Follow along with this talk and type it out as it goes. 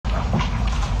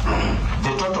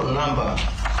The total number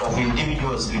of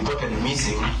individuals reported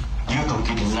missing due to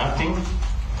kidnapping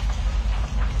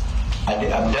and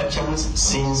the abductions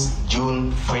since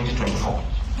June 2024.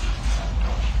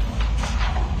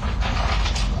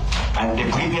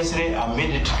 And previously I made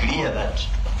it clear that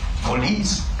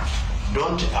police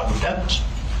don't abduct,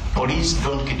 police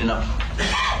don't kidnap.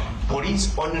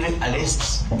 Police only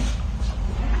arrests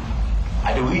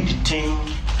and we detain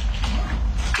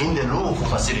in the lawful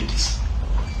facilities,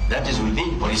 that is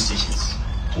within police stations.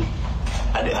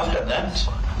 And after that,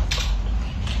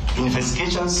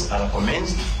 investigations are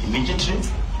commenced immediately.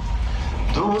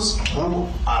 Those who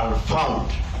are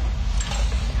found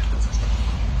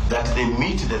that they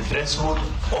meet the threshold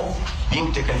of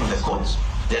being taken to the court,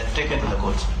 they are taken to the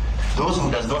court. Those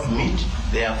who does not meet,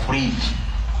 they are freed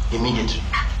immediately.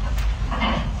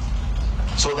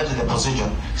 So that is the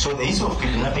procedure. So the issue of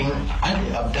kidnapping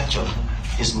and abduction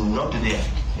is not there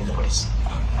in the police.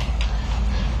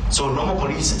 So normal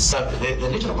police, the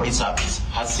National Police Service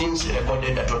has since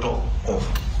recorded a total of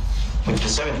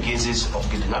 57 cases of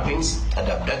kidnappings and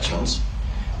abductions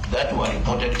that were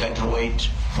reported countrywide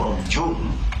from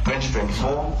June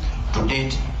 2024 to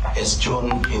date, as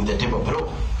shown in the table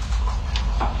below.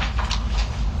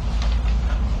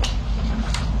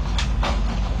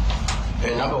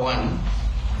 Number one,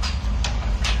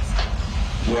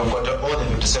 we have got all the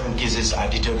 57 cases are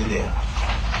detailed there.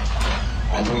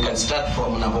 And we can start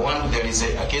from number one. There is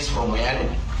a case from Nyeri.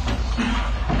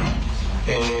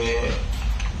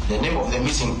 The name of the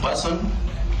missing person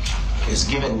is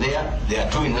given there. There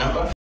are two in number.